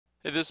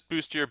Hey, this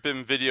Boost Your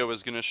BIM video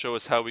is going to show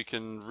us how we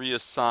can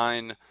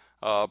reassign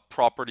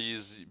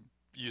properties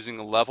using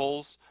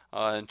levels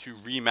and to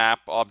remap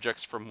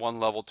objects from one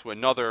level to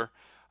another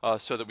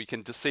so that we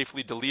can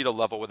safely delete a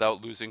level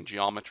without losing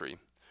geometry.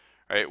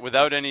 Right?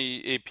 Without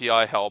any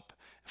API help,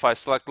 if I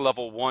select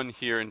level 1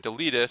 here and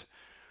delete it,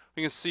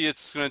 we can see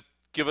it's going to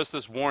give us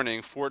this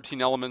warning,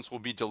 14 elements will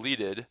be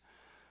deleted.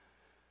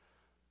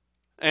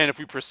 And if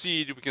we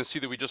proceed, we can see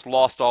that we just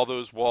lost all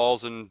those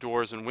walls and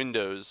doors and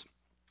windows.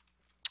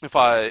 If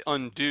I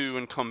undo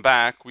and come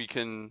back, we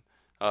can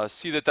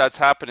see that that's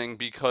happening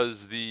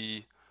because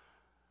the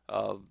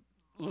uh,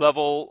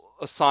 level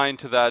assigned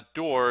to that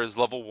door is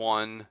level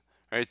 1,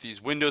 right?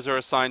 These windows are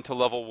assigned to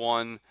level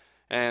 1,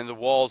 and the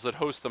walls that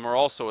host them are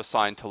also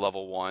assigned to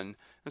level 1.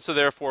 And so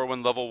therefore,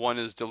 when level 1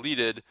 is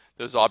deleted,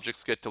 those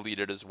objects get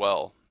deleted as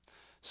well.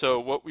 So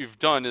what we've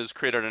done is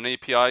created an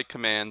API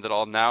command that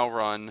I'll now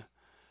run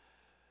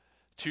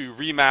to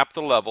remap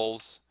the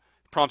levels.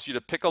 Prompts you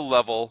to pick a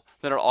level,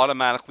 then it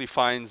automatically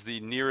finds the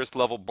nearest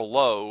level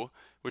below,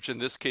 which in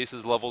this case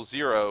is level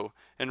 0,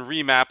 and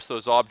remaps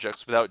those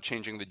objects without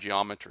changing the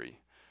geometry.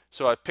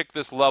 So I pick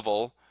this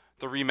level,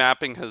 the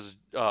remapping has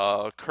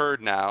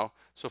occurred now,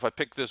 so if I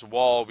pick this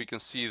wall, we can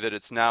see that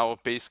it's now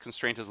base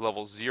constraint is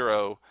level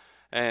 0,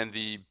 and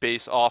the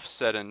base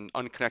offset and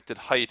unconnected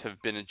height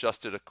have been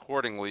adjusted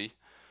accordingly.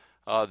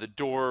 The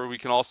door we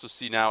can also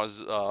see now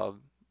is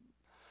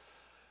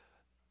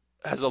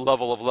has a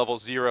level of level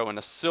 0 and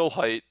a sill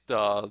height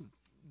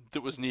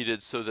that was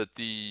needed so that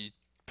the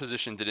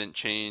position didn't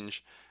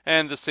change,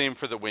 and the same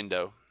for the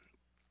window.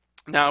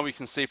 Now we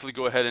can safely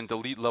go ahead and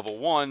delete level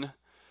 1.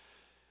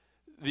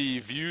 The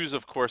views,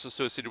 of course,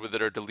 associated with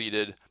it are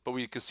deleted, but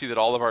we can see that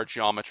all of our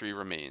geometry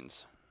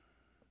remains.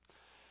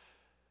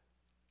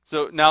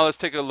 So now let's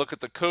take a look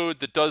at the code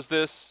that does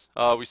this.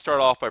 We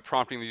start off by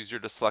prompting the user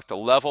to select a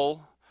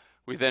level.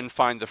 We then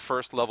find the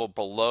first level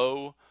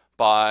below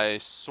by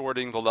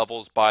sorting the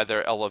levels by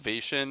their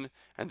elevation,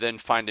 and then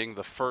finding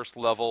the first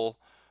level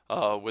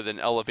with an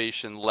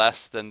elevation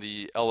less than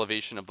the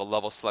elevation of the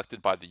level selected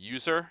by the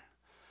user.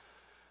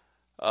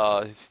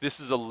 This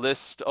is a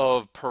list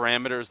of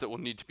parameters that will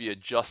need to be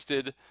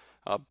adjusted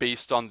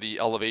based on the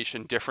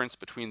elevation difference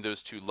between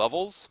those two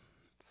levels.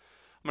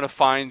 I'm going to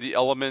find the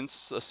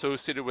elements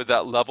associated with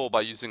that level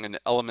by using an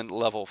element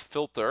level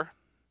filter.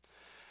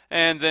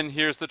 And then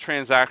here's the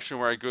transaction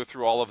where I go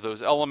through all of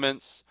those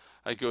elements.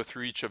 I go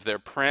through each of their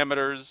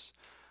parameters.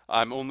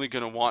 I'm only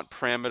going to want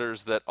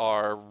parameters that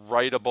are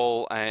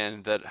writable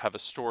and that have a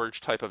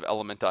storage type of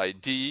element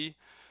ID.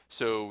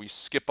 So we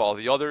skip all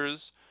the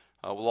others.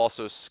 We'll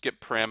also skip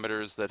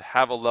parameters that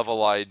have a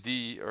level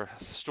ID or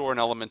store an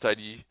element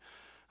ID,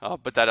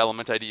 but that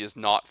element ID is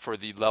not for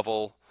the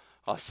level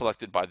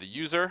selected by the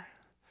user.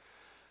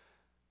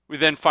 We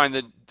then find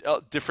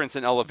the difference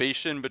in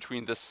elevation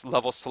between this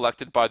level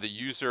selected by the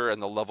user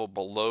and the level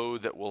below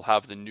that will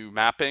have the new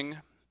mapping.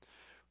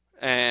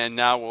 And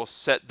now we'll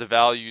set the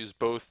values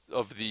both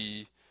of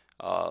the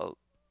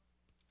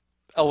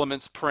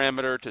elements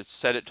parameter to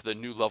set it to the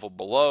new level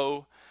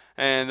below.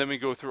 And then we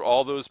go through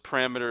all those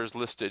parameters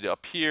listed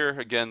up here.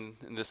 Again,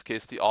 in this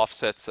case, the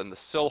offsets and the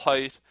sill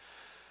height.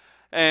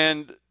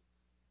 And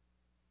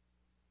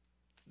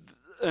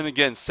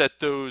again,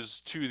 set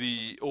those to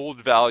the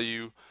old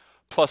value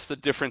plus the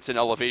difference in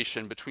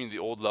elevation between the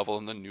old level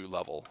and the new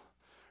level.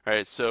 All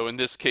right, so in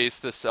this case,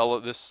 this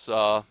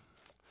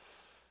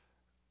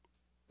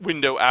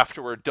window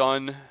after we're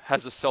done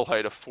has a sill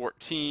height of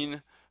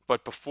 14,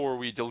 but before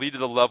we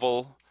deleted the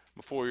level,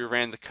 before we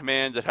ran the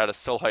command, it had a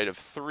sill height of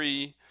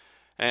 3,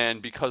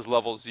 and because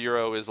level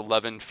 0 is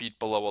 11 feet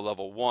below a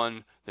level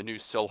 1, the new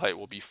sill height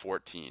will be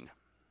 14.